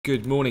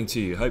Good morning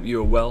to you. Hope you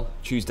are well.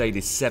 Tuesday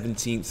the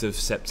 17th of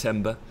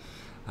September.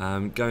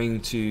 I'm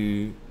going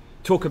to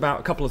talk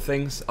about a couple of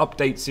things.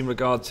 Updates in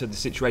regard to the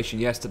situation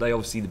yesterday.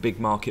 Obviously the big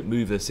market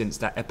mover since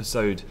that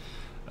episode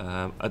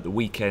at the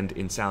weekend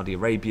in Saudi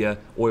Arabia.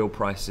 Oil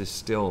prices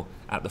still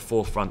at the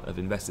forefront of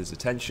investors'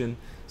 attention.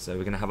 So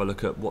we're going to have a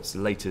look at what's the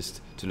latest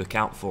to look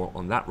out for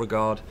on that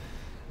regard.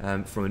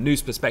 From a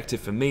news perspective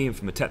from me and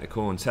from a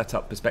technical and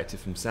setup perspective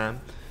from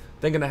Sam.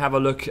 Then going to have a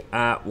look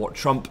at what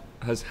Trump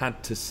has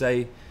had to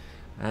say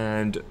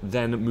and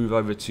then move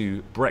over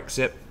to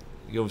Brexit.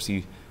 You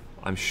obviously,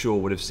 I'm sure,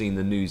 would have seen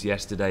the news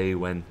yesterday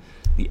when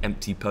the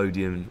empty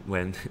podium,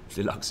 when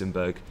the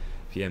Luxembourg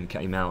PM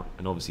came out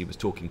and obviously was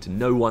talking to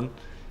no one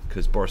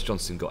because Boris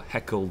Johnson got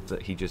heckled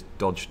that he just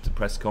dodged the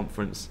press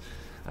conference.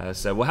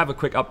 So we'll have a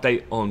quick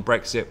update on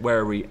Brexit. Where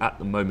are we at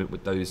the moment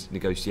with those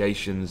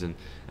negotiations and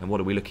what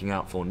are we looking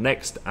out for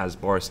next as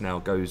Boris now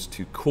goes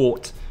to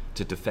court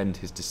to defend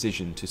his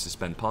decision to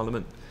suspend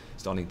Parliament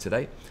starting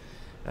today.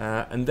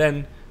 And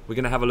then we're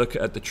going to have a look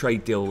at the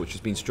trade deal which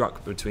has been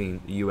struck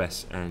between the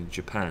US and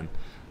Japan,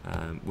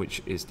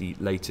 which is the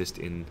latest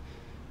in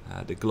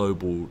the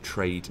global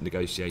trade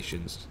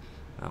negotiations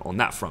on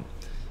that front.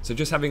 So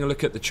just having a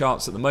look at the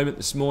charts at the moment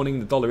this morning,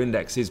 the dollar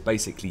index is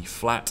basically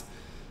flat.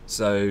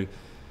 So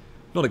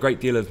not a great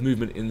deal of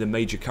movement in the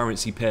major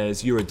currency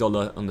pairs. Euro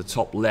dollar on the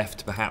top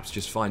left, perhaps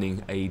just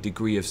finding a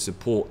degree of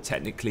support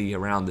technically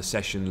around the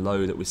session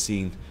low that was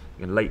seen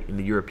late in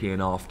the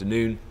European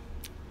afternoon.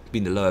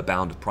 Been the lower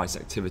bound of price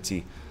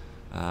activity.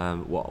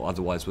 What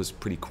otherwise was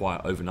pretty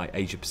quiet overnight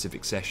Asia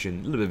Pacific session.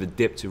 A little bit of a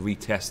dip to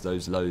retest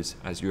those lows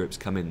as Europe's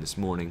come in this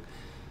morning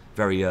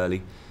very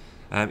early.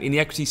 In the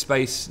equity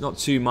space, not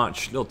too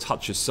much, a little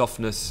touch of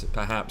softness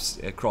perhaps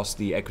across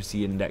the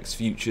equity index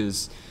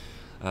futures.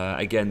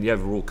 Again, the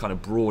overall kind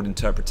of broad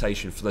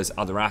interpretation for those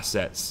other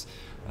assets,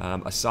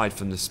 aside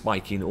from the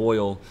spike in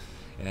oil,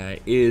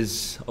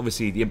 is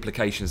obviously the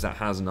implications that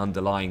has on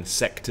underlying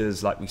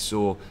sectors, like we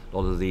saw a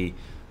lot of the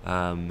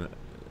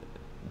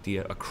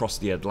across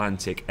the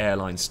Atlantic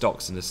airline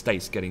stocks in the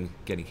States getting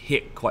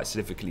hit quite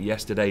significantly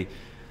yesterday.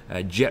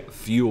 Jet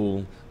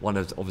fuel, one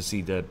of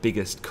obviously the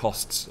biggest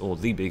costs or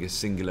the biggest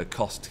singular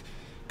cost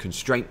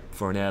constraint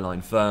for an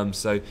airline firm.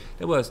 So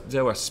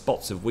there were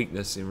spots of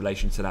weakness in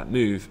relation to that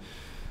move.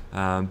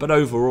 But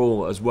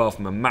overall, as well,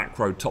 from a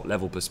macro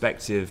top-level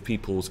perspective,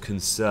 people's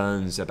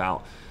concerns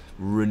about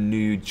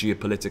renewed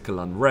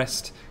geopolitical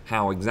unrest.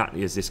 How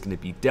exactly is this going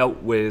to be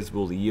dealt with?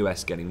 Will the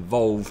US get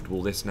involved?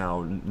 Will this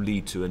now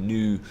lead to a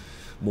new,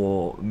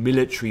 more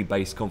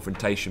military-based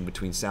confrontation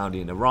between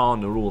Saudi and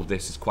Iran? Or all of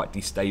this is quite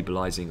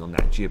destabilizing on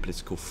that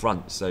geopolitical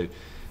front. So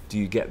do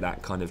you get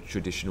that kind of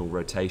traditional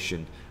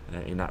rotation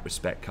in that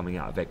respect coming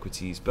out of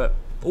equities? But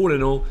all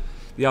in all,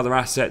 the other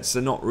assets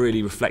are not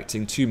really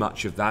reflecting too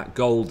much of that.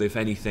 Gold, if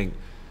anything,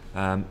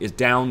 is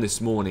down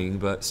this morning,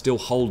 but still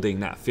holding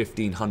that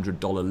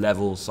 $1,500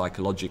 level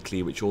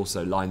psychologically, which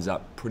also lines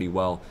up pretty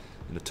well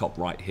in the top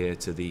right here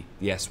to the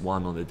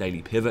S1 on the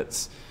daily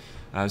pivots.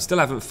 Still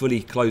haven't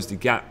fully closed the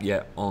gap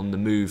yet on the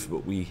move, but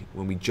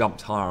when we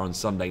jumped higher on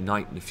Sunday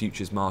night in the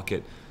futures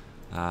market,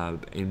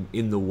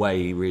 in the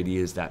way really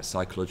is that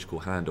psychological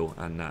handle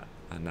and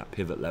that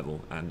pivot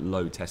level and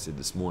low tested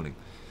this morning.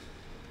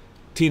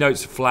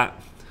 T-notes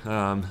flat.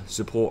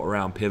 Support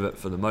around pivot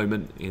for the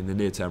moment in the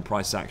near-term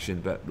price action,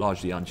 but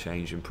largely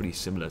unchanged and pretty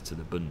similar to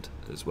the Bund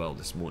as well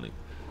this morning.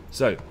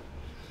 So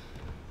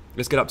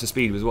let's get up to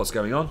speed with what's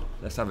going on.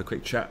 Let's have a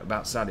quick chat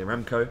about Saudi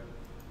Aramco.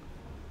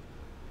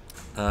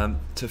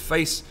 To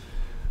face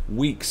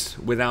weeks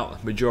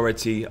without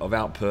majority of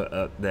output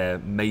at their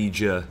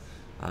major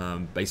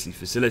basically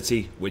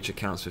facility, which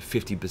accounts for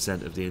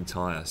 50% of the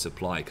entire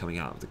supply coming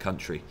out of the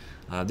country.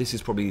 This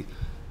is probably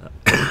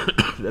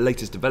the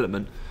latest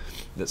development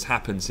that's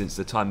happened since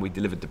the time we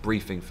delivered the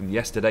briefing from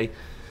yesterday.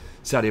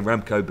 Saudi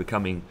Aramco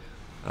becoming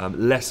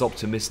less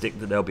optimistic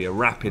that there'll be a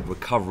rapid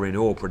recovery in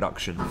oil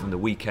production from the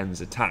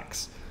weekend's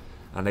attacks.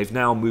 And they've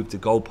now moved the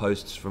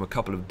goalposts from a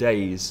couple of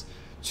days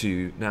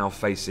to now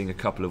facing a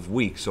couple of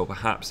weeks or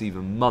perhaps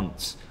even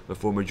months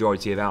before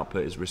majority of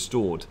output is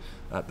restored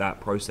at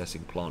that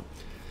processing plant.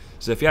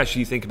 So if you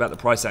actually think about the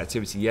price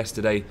activity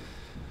yesterday,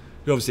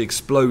 it obviously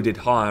exploded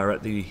higher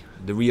at the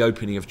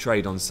reopening of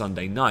trade on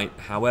Sunday night.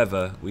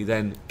 However, we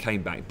then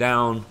came back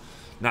down,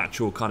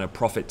 natural kind of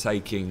profit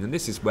taking, and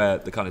this is where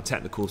the kind of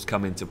technicals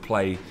come into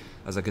play.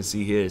 As I can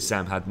see here,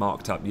 Sam had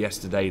marked up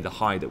yesterday the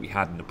high that we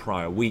had in the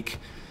prior week,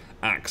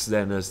 acts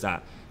then as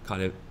that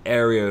kind of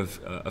area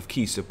of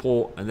key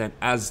support, and then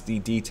as the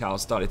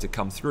details started to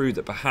come through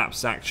that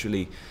perhaps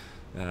actually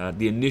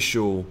the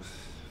initial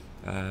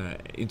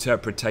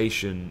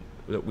interpretation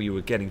that we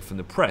were getting from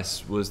the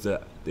press was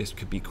that this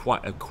could be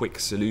quite a quick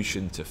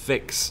solution to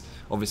fix.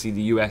 Obviously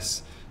the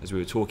US, as we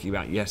were talking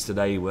about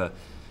yesterday, were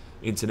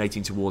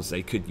intonating towards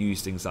they could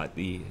use things like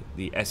the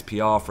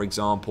SPR, for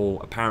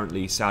example.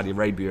 Apparently Saudi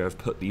Arabia have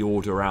put the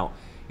order out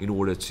in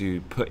order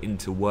to put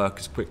into work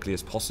as quickly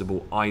as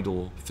possible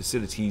idle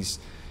facilities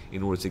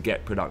in order to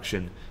get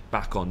production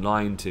back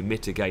online, to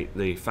mitigate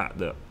the fact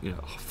that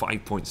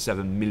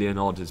 5.7 million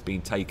odd has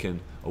been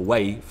taken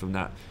away from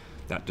that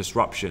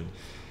disruption.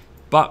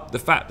 But the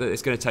fact that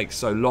it's going to take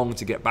so long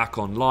to get back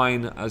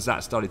online, as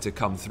that started to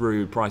come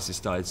through, prices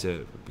started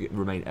to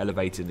remain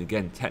elevated, and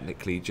again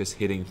technically just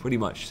hitting pretty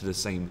much to the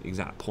same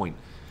exact point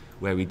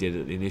where we did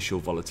at the initial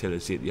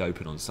volatility at the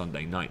open on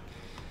Sunday night.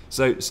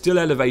 So still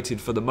elevated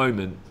for the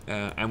moment,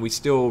 and we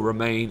still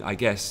remain, I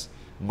guess,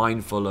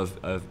 mindful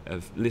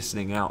of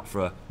listening out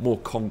for more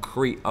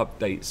concrete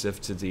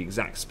updates to the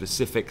exact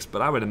specifics,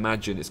 but I would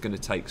imagine it's going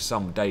to take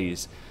some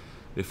days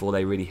before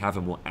they really have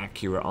a more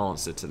accurate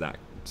answer to that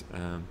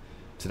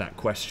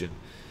question.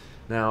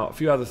 Now, a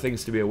few other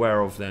things to be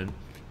aware of then.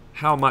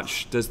 How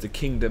much does the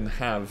kingdom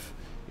have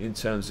in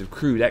terms of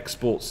crude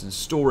exports and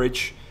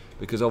storage?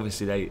 Because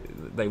obviously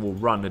they will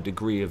run a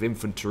degree of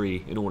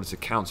inventory in order to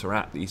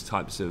counteract these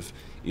types of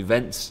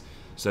events,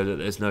 so that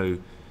there's no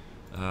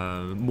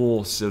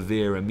more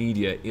severe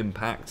immediate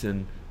impact.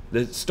 And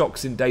the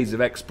stocks in days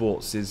of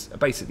exports is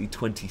basically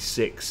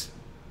 26,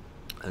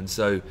 and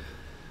so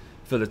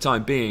for the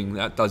time being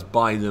that does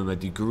buy them a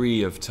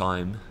degree of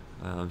time.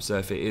 So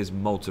if it is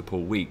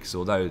multiple weeks,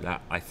 although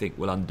that I think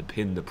will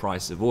underpin the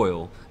price of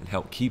oil and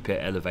help keep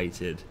it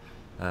elevated,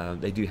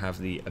 they do have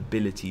the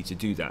ability to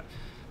do that,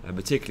 and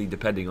particularly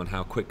depending on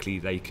how quickly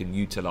they can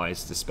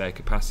utilize the spare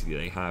capacity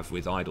they have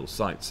with idle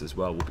sites as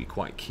well will be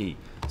quite key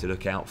to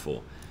look out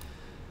for.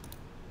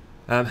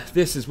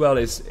 This as well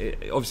is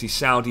obviously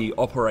Saudi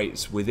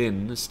operates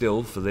within,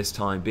 still for this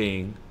time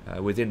being,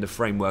 within the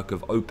framework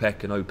of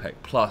OPEC and OPEC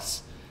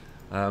plus,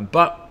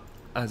 but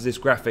as this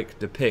graphic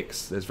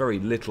depicts, there's very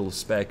little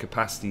spare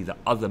capacity that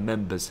other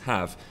members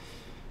have.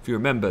 If you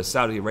remember,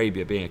 Saudi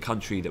Arabia being a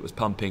country that was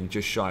pumping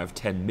just shy of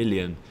 10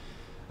 million,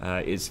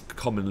 is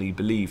commonly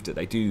believed that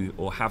they do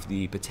or have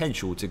the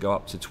potential to go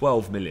up to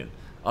 12 million.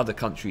 Other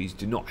countries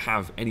do not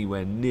have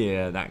anywhere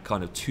near that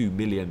kind of 2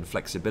 million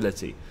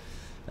flexibility.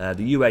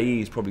 The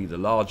UAE is probably the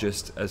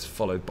largest, as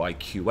followed by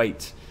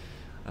Kuwait,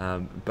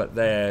 but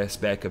their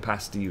spare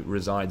capacity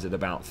resides at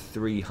about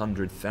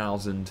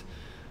 300,000.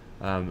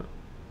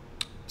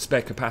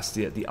 Spare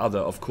capacity at the other,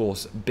 of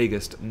course,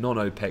 biggest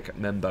non-OPEC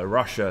member,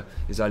 Russia,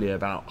 is only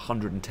about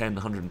 110,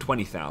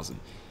 120,000.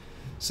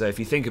 So if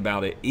you think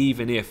about it,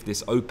 even if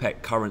this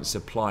OPEC current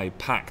supply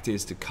pact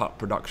is to cut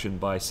production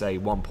by, say,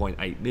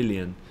 1.8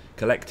 million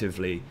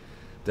collectively,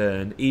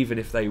 then even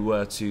if they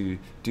were to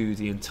do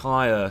the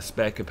entire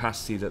spare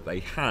capacity that they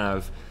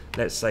have,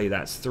 let's say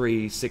that's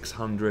 300,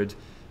 600,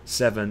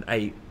 7,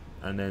 8,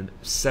 and then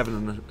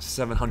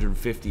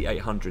 750,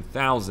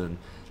 800,000,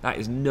 that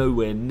is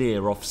nowhere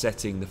near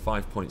offsetting the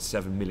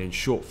 5.7 million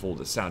shortfall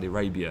that Saudi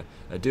Arabia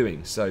are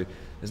doing. So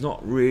there's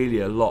not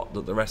really a lot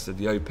that the rest of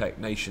the OPEC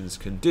nations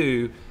can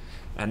do,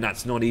 and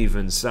that's not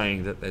even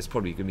saying that there's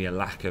probably going to be a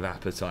lack of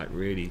appetite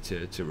really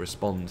to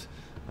respond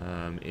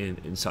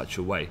in such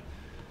a way.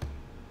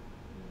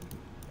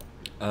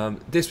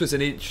 This was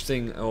an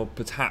interesting or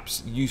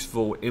perhaps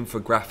useful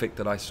infographic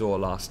that I saw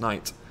last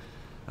night.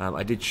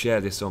 I did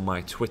share this on my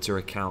Twitter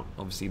account.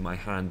 Obviously my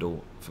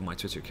handle for my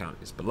Twitter account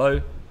is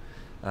below.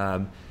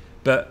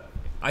 But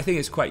I think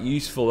it's quite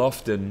useful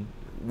often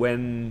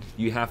when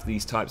you have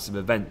these types of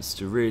events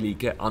to really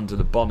get under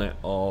the bonnet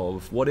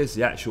of what is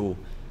the actual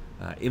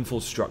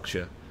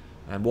infrastructure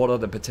and what are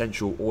the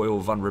potential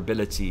oil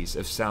vulnerabilities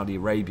of Saudi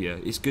Arabia.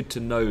 It's good to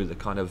know the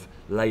kind of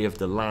lay of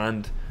the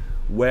land.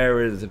 Where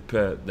are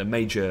the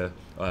major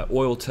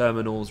oil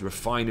terminals,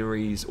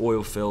 refineries,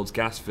 oil fields,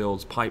 gas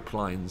fields,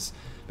 pipelines?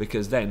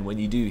 Because then when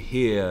you do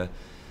hear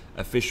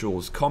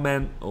officials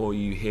comment or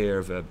you hear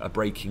of a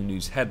breaking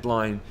news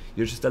headline,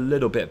 you're just a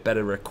little bit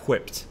better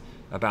equipped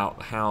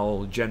about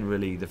how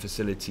generally the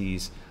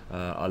facilities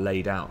are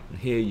laid out. And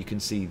here you can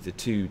see the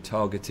two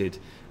targeted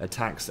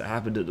attacks that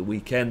happened at the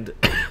weekend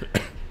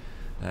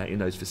in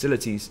those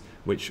facilities,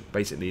 which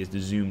basically is the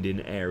zoomed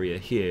in area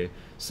here.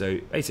 So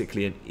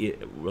basically a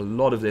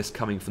lot of this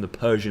coming from the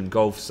Persian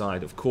Gulf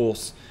side, of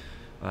course,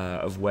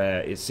 of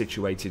where it's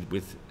situated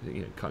with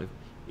kind of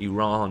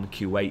Iran,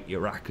 Kuwait,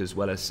 Iraq, as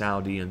well as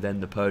Saudi, and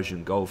then the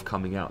Persian Gulf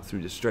coming out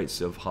through the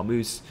Straits of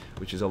Hormuz,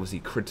 which is obviously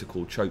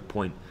critical choke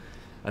point.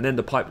 And then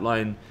the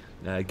pipeline,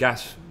 oil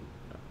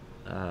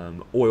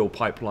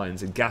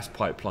pipelines and gas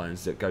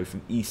pipelines that go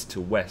from east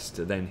to west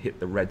to then hit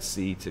the Red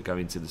Sea to go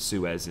into the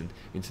Suez and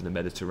into the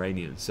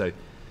Mediterranean. So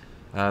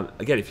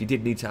again, if you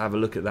did need to have a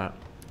look at that,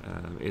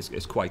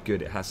 it's quite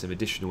good. It has some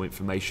additional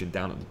information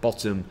down at the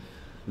bottom,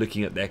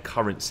 looking at their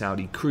current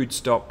Saudi crude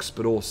stocks,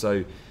 but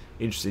also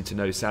interesting to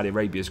know Saudi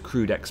Arabia's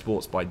crude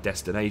exports by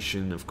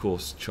destination. Of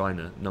course,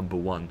 China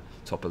 #1,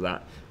 top of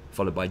that,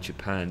 followed by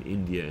Japan,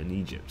 India, and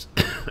Egypt.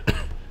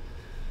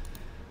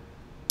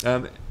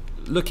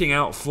 Looking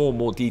out for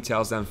more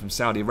details then from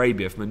Saudi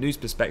Arabia, from a news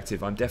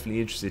perspective, I'm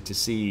definitely interested to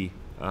see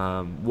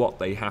what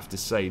they have to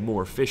say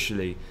more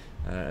officially,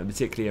 and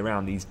particularly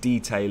around these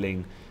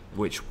detailing,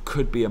 which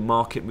could be a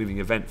market moving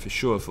event for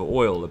sure for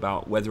oil,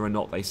 about whether or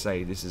not they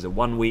say this is a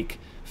 1 week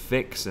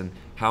fix and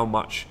how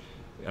much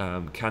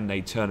Can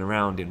they turn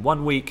around in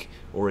 1 week,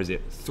 or is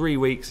it 3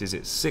 weeks? Is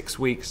it 6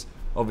 weeks?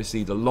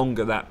 Obviously, the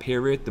longer that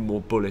period, the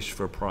more bullish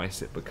for a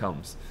price it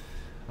becomes.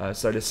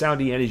 So the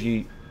Saudi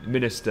energy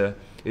minister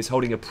is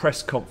holding a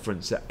press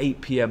conference at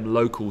 8 p.m.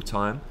 local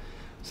time.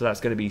 So that's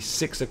going to be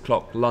 6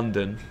 o'clock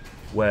London,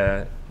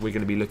 where we're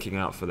going to be looking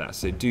out for that.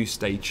 So do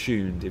stay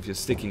tuned. If you're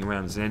sticking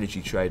around as an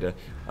energy trader,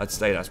 I'd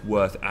say that's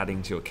worth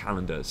adding to your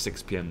calendar at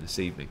 6 p.m. this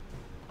evening.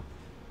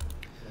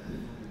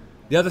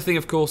 The other thing,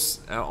 of course,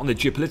 on the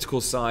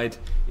geopolitical side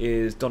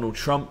is Donald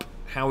Trump.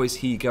 How is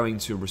he going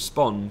to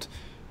respond?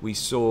 We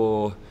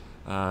saw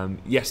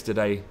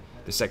yesterday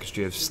the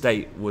Secretary of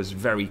State was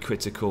very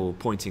critical,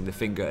 pointing the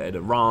finger at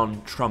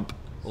Iran. Trump,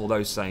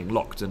 although saying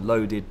locked and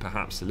loaded,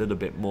 perhaps a little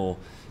bit more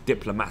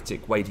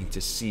diplomatic, waiting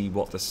to see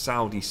what the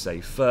Saudis say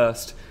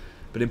first.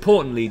 But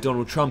importantly,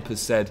 Donald Trump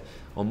has said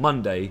on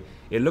Monday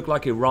it looked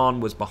like Iran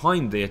was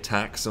behind the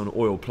attacks on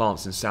oil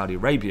plants in Saudi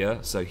Arabia,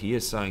 so he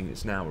is saying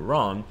it's now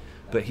Iran,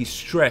 but he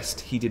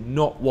stressed he did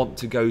not want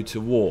to go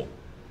to war,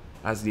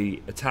 as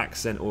the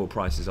attacks sent oil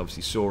prices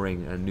obviously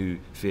soaring and new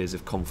fears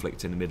of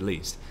conflict in the Middle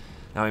East.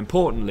 Now,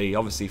 importantly,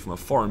 obviously from a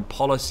foreign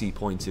policy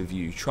point of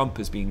view, Trump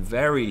has been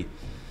very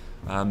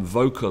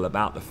vocal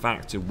about the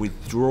fact of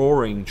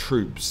withdrawing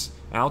troops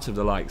out of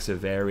the likes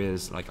of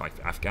areas like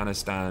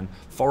Afghanistan,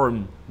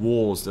 foreign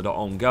wars that are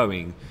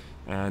ongoing,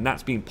 and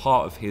that's been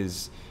part of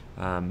his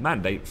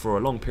mandate for a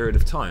long period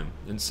of time.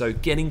 And so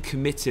getting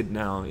committed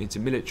now into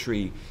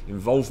military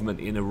involvement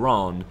in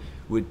Iran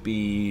would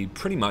be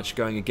pretty much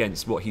going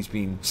against what he's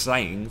been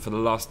saying for the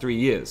last 3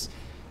 years.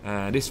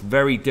 And it's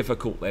very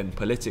difficult then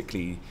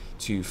politically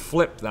to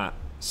flip that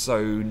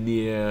so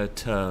near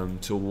term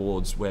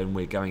towards when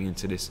we're going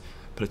into this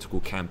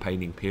political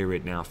campaigning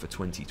period now for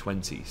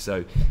 2020.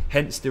 So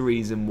hence the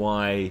reason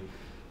why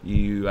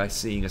you are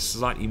seeing a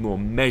slightly more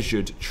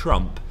measured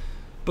Trump,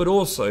 but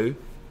also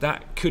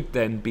that could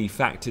then be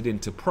factored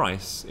into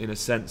price in a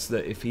sense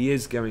that if he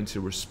is going to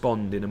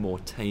respond in a more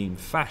tame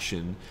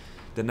fashion,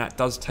 then that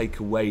does take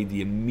away the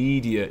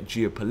immediate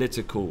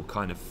geopolitical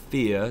kind of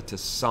fear to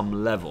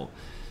some level.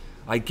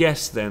 I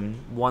guess then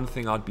one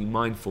thing I'd be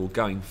mindful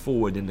going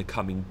forward in the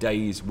coming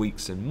days,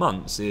 weeks and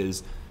months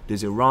is,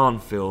 does Iran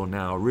feel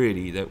now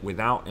really that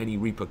without any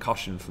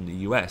repercussion from the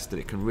US that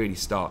it can really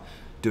start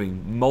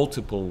doing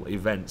multiple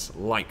events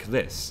like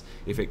this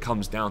if it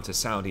comes down to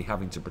Saudi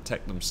having to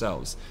protect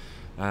themselves?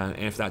 And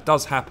if that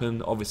does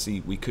happen,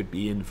 obviously we could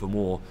be in for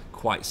more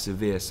quite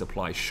severe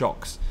supply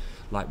shocks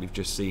like we've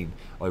just seen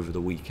over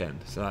the weekend.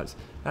 So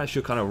that's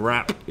your kind of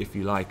wrap, if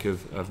you like,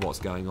 of what's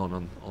going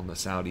on the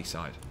Saudi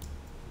side.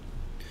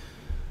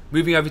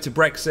 Moving over to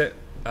Brexit,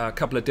 a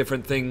couple of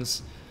different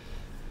things.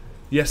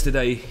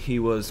 Yesterday he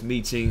was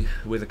meeting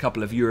with a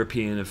couple of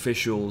European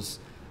officials.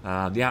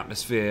 The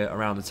atmosphere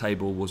around the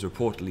table was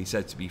reportedly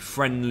said to be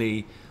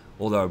friendly,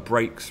 although a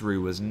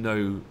breakthrough was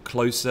no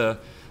closer.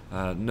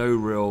 No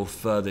real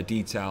further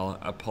detail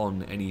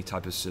upon any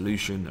type of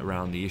solution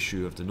around the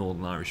issue of the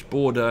Northern Irish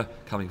border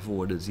coming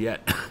forward as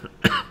yet.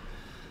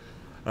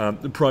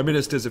 The Prime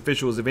Minister's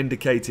officials have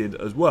indicated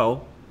as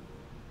well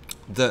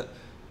that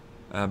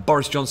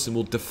Boris Johnson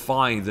will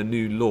defy the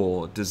new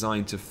law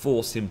designed to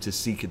force him to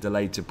seek a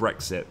delay to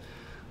Brexit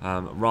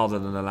rather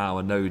than allow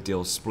a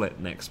no-deal split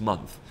next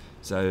month.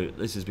 So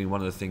this has been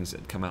one of the things that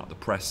had come out of the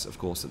press, of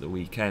course, at the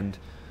weekend.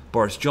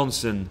 Boris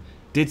Johnson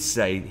did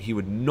say he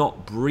would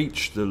not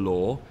breach the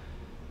law,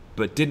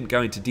 but didn't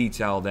go into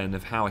detail then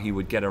of how he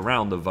would get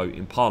around the vote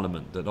in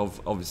Parliament that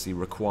obviously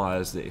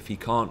requires that if he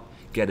can't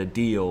get a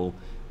deal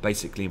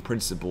basically in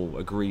principle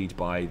agreed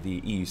by the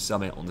EU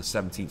summit on the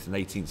 17th and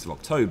 18th of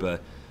October,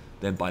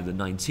 then by the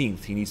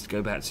 19th he needs to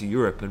go back to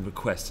Europe and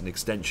request an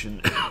extension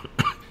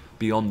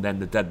beyond then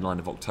the deadline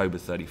of October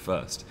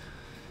 31st.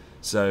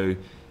 So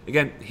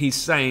again, he's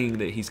saying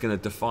that he's going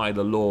to defy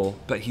the law,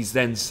 but he's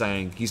then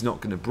saying he's not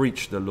going to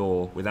breach the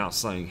law without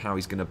saying how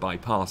he's going to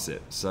bypass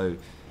it. So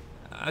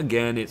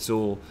again, it's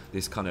all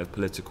this kind of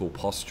political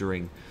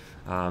posturing.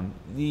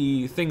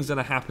 The things that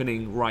are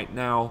happening right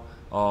now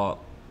are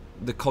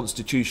the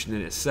Constitution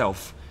in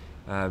itself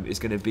is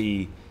going to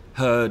be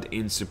heard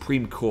in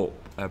Supreme Court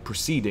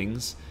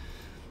proceedings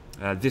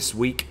this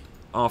week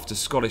after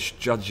Scottish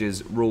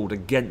judges ruled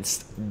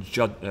against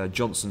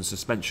Johnson's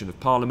suspension of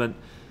Parliament.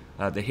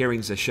 The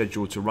hearings are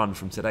scheduled to run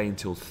from today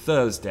until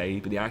Thursday,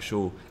 but the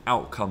actual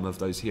outcome of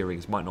those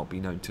hearings might not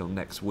be known until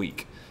next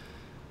week.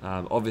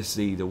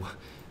 Obviously,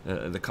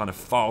 the kind of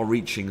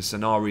far-reaching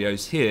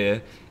scenarios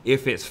here,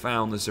 if it's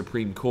found the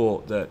Supreme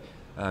Court that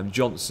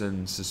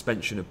Johnson's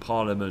suspension of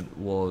Parliament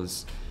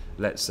was,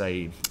 let's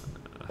say,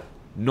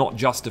 not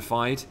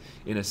justified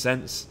in a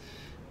sense,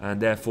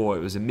 and therefore it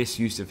was a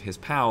misuse of his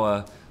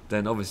power,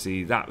 then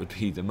obviously that would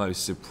be the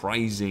most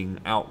surprising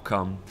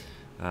outcome.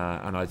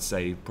 And I'd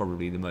say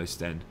probably the most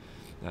then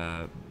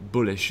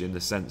bullish in the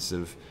sense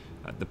of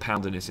the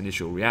pound in its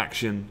initial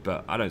reaction,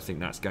 but I don't think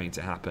that's going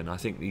to happen. I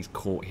think these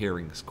court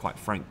hearings, quite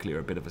frankly, are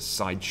a bit of a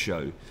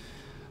sideshow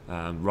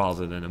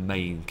rather than a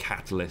main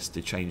catalyst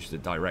to change the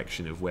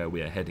direction of where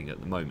we are heading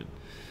at the moment.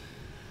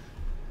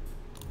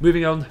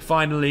 Moving on,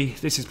 finally,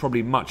 this is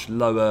probably much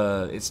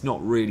lower. It's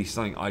not really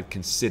something I'd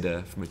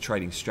consider from a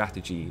trading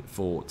strategy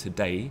for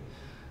today,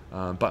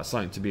 but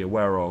something to be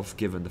aware of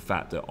given the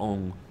fact that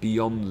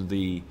beyond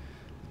the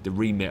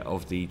remit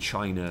of the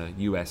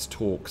China-US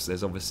talks,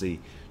 there's obviously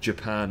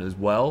Japan as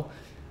well.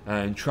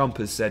 And Trump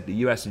has said the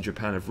US and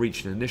Japan have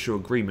reached an initial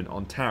agreement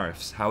on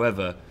tariffs.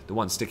 However, the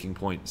one sticking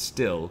point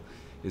still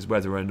is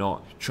whether or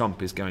not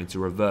Trump is going to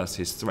reverse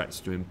his threats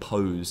to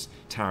impose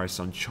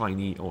tariffs on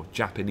Chinese or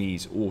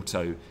Japanese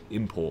auto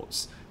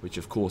imports, which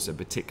of course are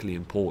particularly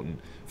important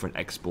for an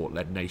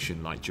export-led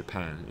nation like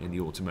Japan in the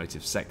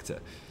automotive sector.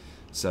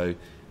 So,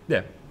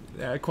 yeah,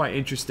 quite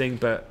interesting,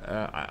 but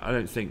I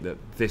don't think that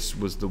this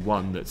was the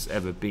one that's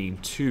ever been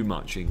too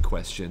much in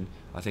question.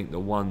 I think the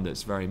one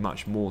that's very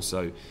much more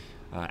so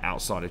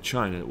outside of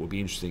China that will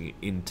be interesting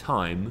in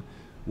time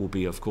will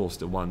be, of course,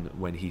 the one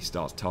when he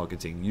starts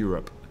targeting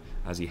Europe,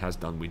 as he has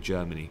done with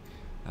Germany,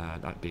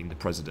 that being the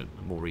president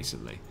more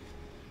recently.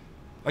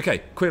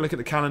 Okay, quick look at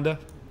the calendar.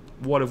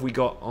 What have we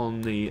got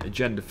on the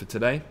agenda for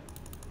today?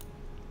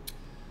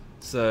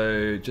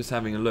 So, just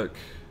having a look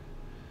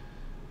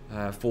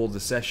for the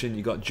session,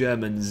 you've got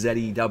German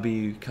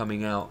ZEW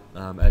coming out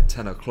at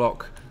 10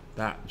 o'clock.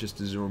 That,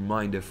 just as a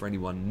reminder for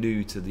anyone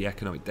new to the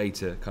economic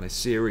data kind of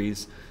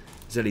series,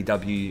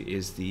 ZEW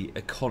is the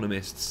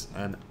economists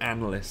and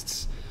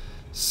analysts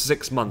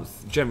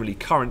 6-month, generally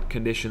current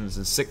conditions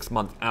and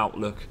 6-month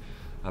outlook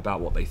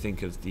about what they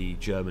think of the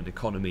German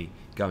economy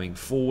going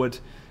forward.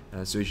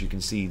 So as you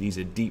can see, these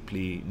are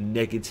deeply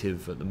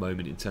negative at the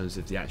moment in terms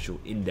of the actual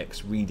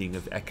index reading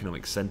of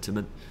economic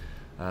sentiment.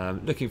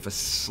 Looking for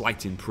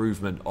slight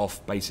improvement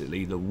off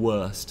basically the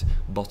worst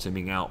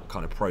bottoming out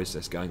kind of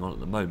process going on at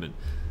the moment.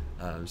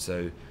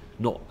 So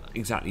not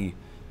exactly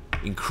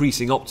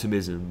increasing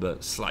optimism,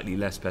 but slightly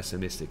less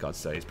pessimistic, I'd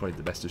say, is probably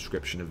the best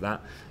description of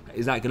that.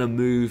 Is that going to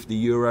move the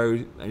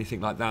euro,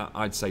 anything like that?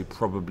 I'd say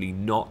probably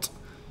not.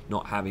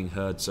 Not having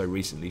heard so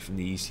recently from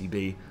the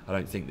ECB, I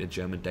don't think the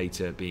German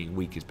data being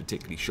weak is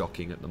particularly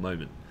shocking at the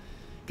moment.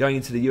 Going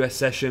into the US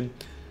session,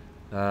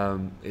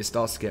 it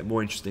starts to get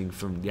more interesting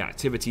from the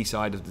activity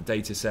side of the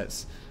data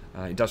sets.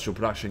 Industrial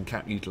production,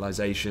 cap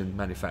utilization,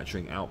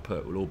 manufacturing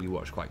output will all be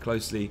watched quite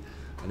closely.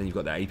 And then you've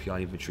got the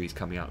API inventories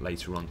coming out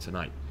later on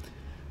tonight.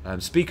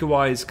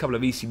 Speaker-wise, a couple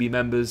of ECB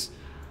members,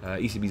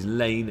 ECB's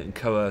Lane and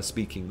Coa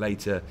speaking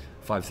later,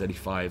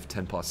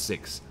 5:35,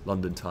 6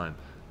 London time,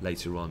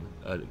 later on,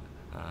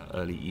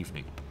 early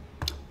evening.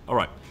 All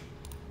right,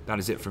 that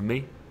is it from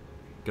me.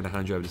 Going to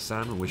hand you over to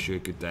Sam and wish you a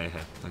good day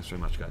ahead. Thanks very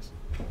much, guys.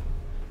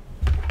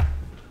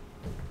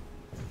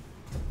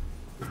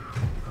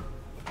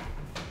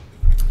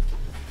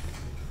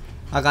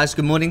 Hi guys,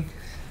 good morning.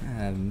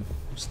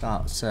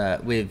 Starts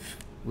with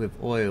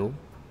oil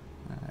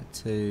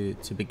to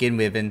begin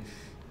with, and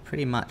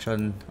pretty much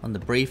on the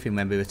briefing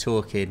when we were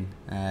talking,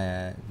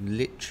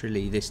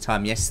 literally this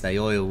time yesterday,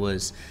 oil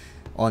was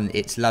on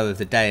its low of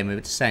the day, and we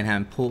were just saying how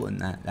important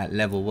that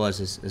level was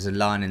as a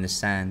line in the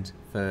sand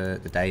for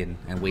the day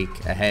and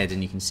week ahead.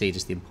 And you can see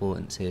just the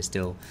importance here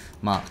still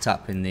marked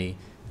up in the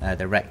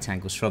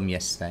rectangles from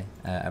yesterday,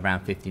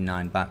 around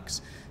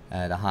 $59,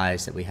 the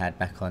highs that we had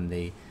back on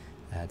the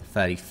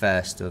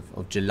 31st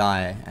of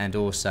July, and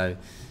also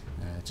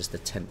just the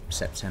 10th of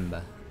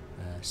September,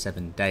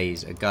 7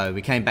 days ago.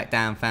 We came back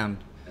down, found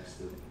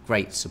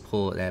great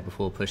support there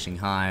before pushing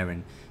higher,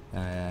 and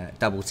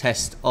double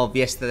test of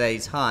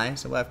yesterday's high,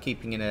 so worth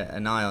keeping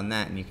an eye on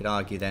that. And you could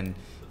argue then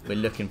we're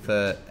looking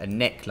for a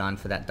neckline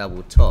for that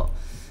double top.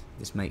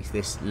 This makes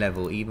this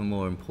level even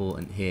more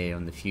important here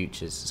on the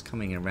futures. It's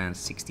coming in around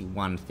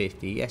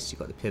 61.50. Yes, you've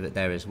got the pivot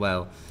there as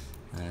well.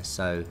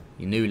 So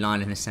your new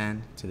line in the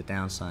sand to the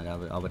downside,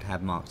 I would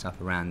have marked up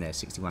around there,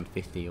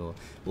 61.50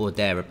 or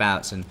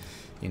thereabouts. And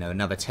you know,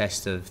 another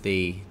test of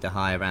the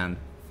high around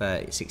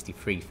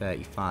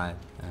 63.35.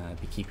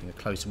 Be keeping a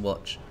close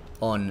watch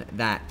on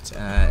that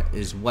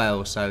as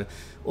well. So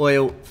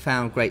oil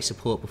found great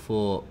support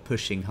before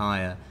pushing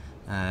higher.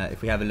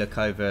 If we have a look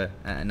over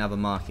at another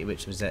market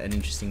which was at an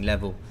interesting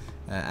level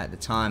at the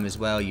time as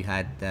well, you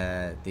had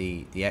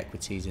the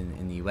equities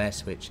in the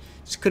US, which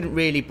just couldn't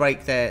really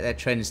break their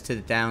trends to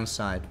the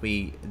downside.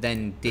 We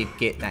then did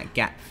get that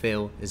gap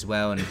fill as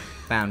well and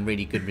found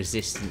really good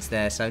resistance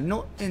there. So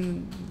not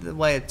in the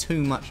way of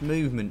too much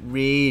movement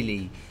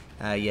really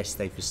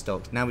yesterday for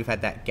stocks. Now we've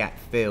had that gap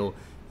fill,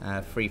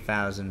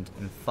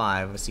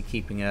 3005, obviously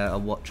keeping a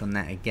watch on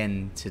that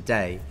again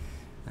today.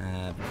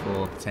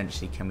 Before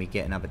potentially can we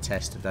get another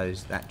test of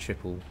that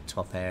triple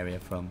top area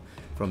from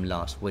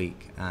last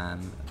week.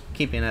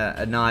 Keeping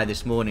an eye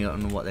this morning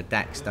on what the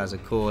DAX does,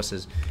 of course,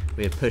 as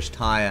we have pushed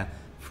higher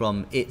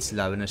from its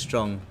low, and a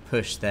strong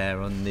push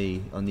there on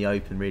the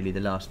open, really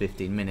the last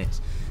 15 minutes,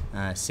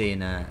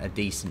 seeing a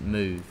decent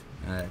move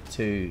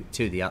to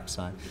the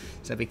upside.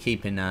 So be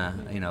keeping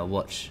a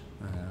watch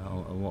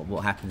on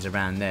what happens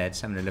around there.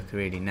 Just having a look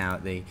really now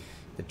at the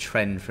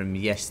trend from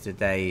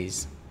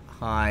yesterday's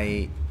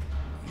high.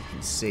 You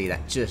can see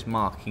that just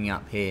marking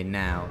up here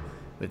now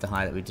with the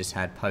high that we just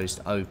had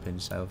post open.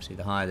 So obviously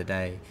the high of the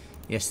day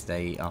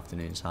yesterday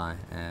afternoon's high,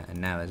 and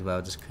now as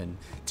well, just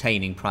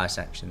containing price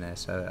action there.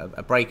 So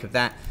a break of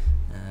that,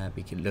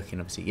 we can look in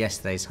obviously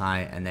yesterday's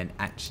high, and then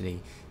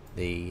actually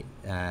the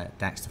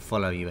DAX to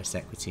follow US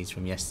equities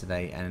from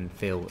yesterday and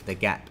fill the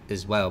gap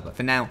as well. But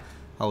for now,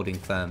 holding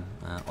firm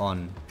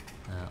on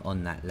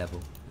that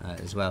level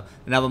as well.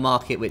 Another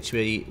market which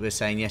we were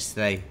saying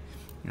yesterday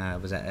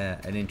was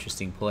at an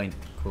interesting point,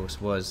 of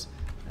course, was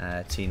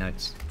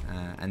T-notes,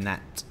 and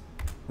that.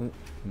 Let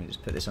me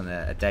just put this on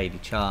a daily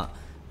chart.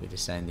 We're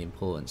just saying the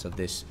importance of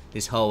this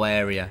whole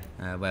area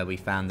where we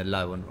found the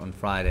low on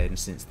Friday, and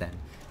since then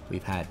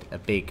we've had a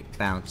big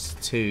bounce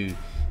to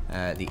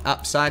the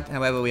upside.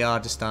 However, we are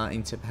just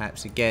starting to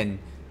perhaps again,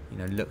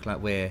 look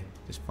like we're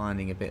just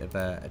finding a bit of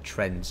a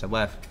trend. So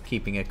worth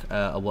keeping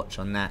a watch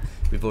on that.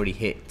 We've already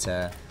hit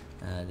the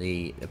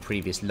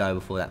previous low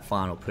before that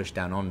final push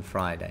down on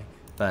Friday.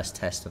 First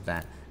test of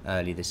that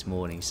early this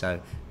morning.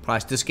 So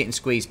price just getting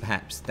squeezed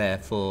perhaps there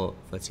for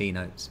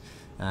T-notes.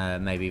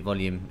 Maybe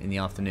volume in the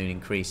afternoon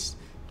increase.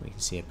 We can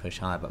see a push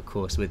higher, but of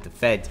course with the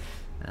Fed,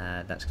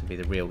 that's going to be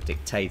the real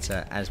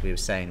dictator, as we were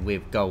saying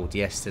with gold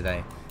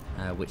yesterday,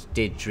 which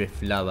did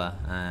drift lower,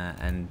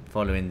 and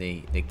following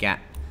the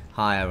gap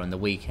higher on the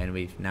weekend,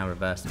 we've now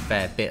reversed a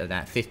fair bit of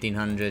that.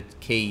 1500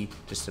 key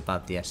just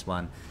above the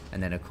S1,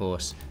 and then of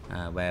course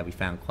where we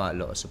found quite a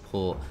lot of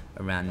support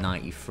around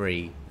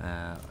 93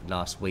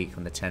 last week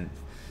on the 10th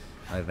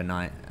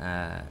overnight,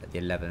 the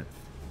 11th,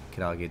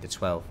 could argue the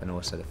 12th, and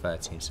also the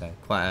 13th. So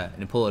quite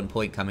an important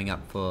point coming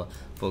up for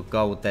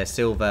gold there.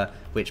 Silver,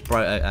 which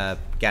broke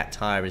gapped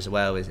higher as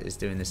well, is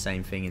doing the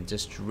same thing and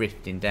just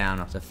drifting down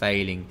after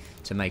failing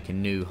to make a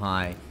new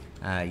high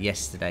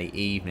yesterday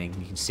evening.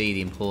 You can see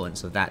the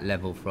importance of that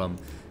level from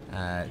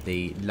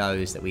the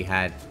lows that we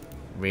had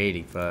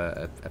really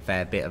for a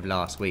fair bit of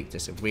last week.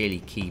 Just a really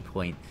key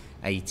point,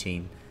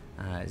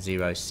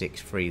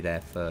 18,063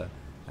 there for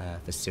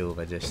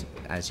silver, just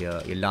as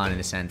your line in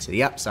the sand to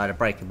the upside. A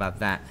break above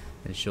that,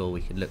 and sure,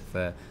 we could look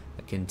for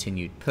a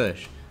continued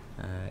push.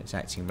 It's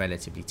acting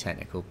relatively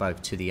technical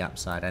both to the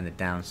upside and the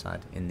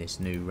downside in this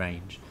new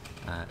range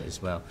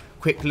as well.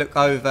 Quick look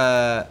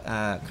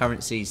over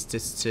currencies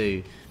just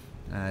to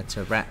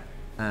wrap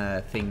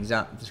things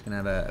up. I'm just going to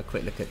have a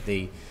quick look at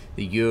the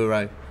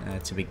euro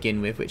to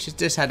begin with, which has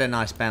just had a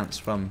nice bounce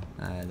from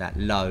that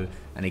low,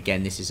 and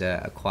again this is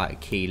quite a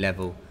key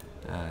level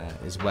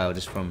as well,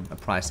 just from a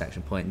price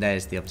action point.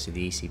 There's obviously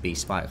the ECB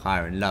spike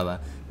higher and lower,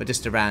 but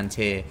just around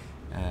here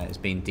has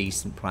been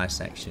decent price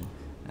action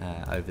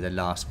over the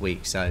last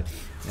week. So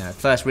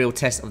first real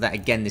test of that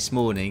again this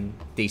morning,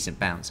 decent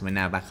bounce, and we're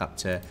now back up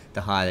to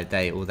the high of the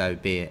day, although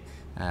be it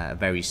a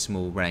very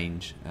small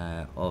range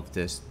of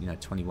just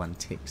 21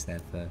 ticks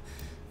there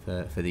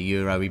for the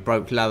euro. We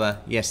broke lower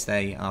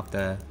yesterday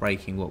after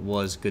breaking what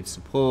was good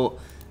support,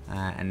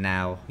 and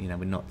now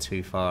we're not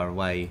too far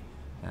away.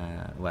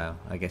 Well,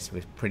 I guess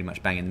we're pretty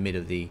much bang in the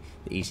middle of the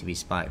ECB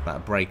spike, but a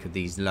break of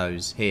these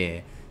lows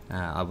here,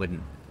 I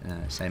wouldn't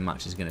say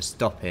much is going to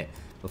stop it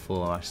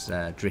before us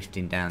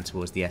drifting down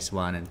towards the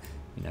S1 and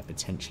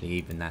potentially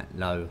even that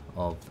low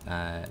of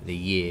the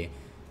year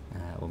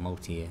or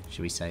multi-year,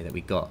 should we say, that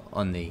we got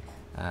on the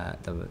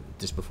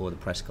just before the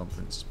press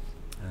conference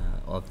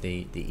of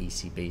the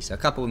ECB. So a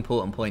couple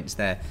important points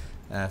there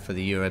for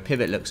the euro.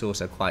 Pivot looks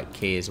also quite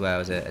key as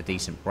well, as a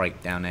decent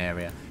breakdown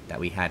area that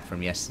we had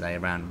from yesterday,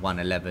 around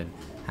 111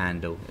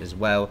 handle as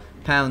well.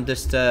 Pound,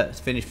 just to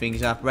finish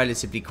things up,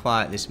 relatively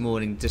quiet this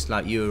morning, just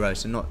like euro,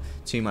 so not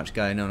too much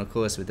going on. Of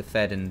course, with the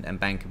Fed and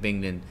Bank of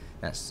England,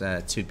 that's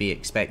to be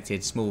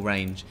expected. Small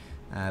range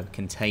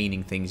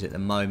containing things at the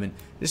moment.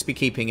 Just be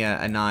keeping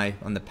an eye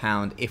on the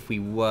pound. If we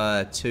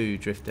were to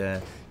drift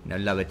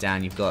lower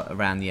down, you've got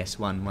around the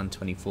S1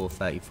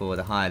 124.34,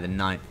 the higher than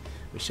 9th,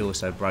 which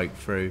also broke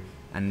through.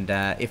 And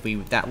if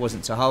that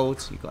wasn't to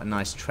hold, you've got a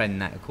nice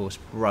trend that of course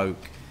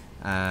broke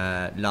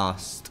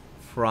last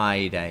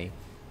Friday.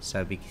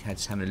 So we had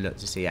just having a look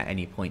to see at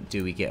any point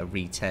do we get a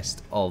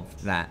retest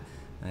of that.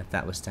 If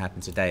that was to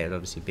happen today, it would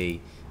obviously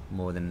be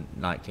more than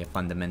likely a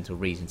fundamental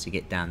reason to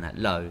get down that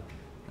low.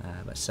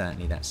 But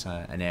certainly that's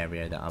an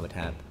area that I would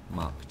have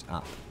marked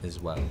up as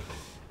well.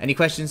 Any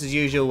questions as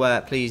usual,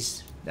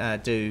 please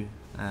do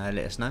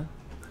let us know.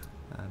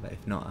 But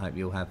if not, I hope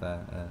you'll have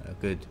a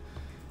good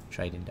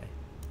trading day.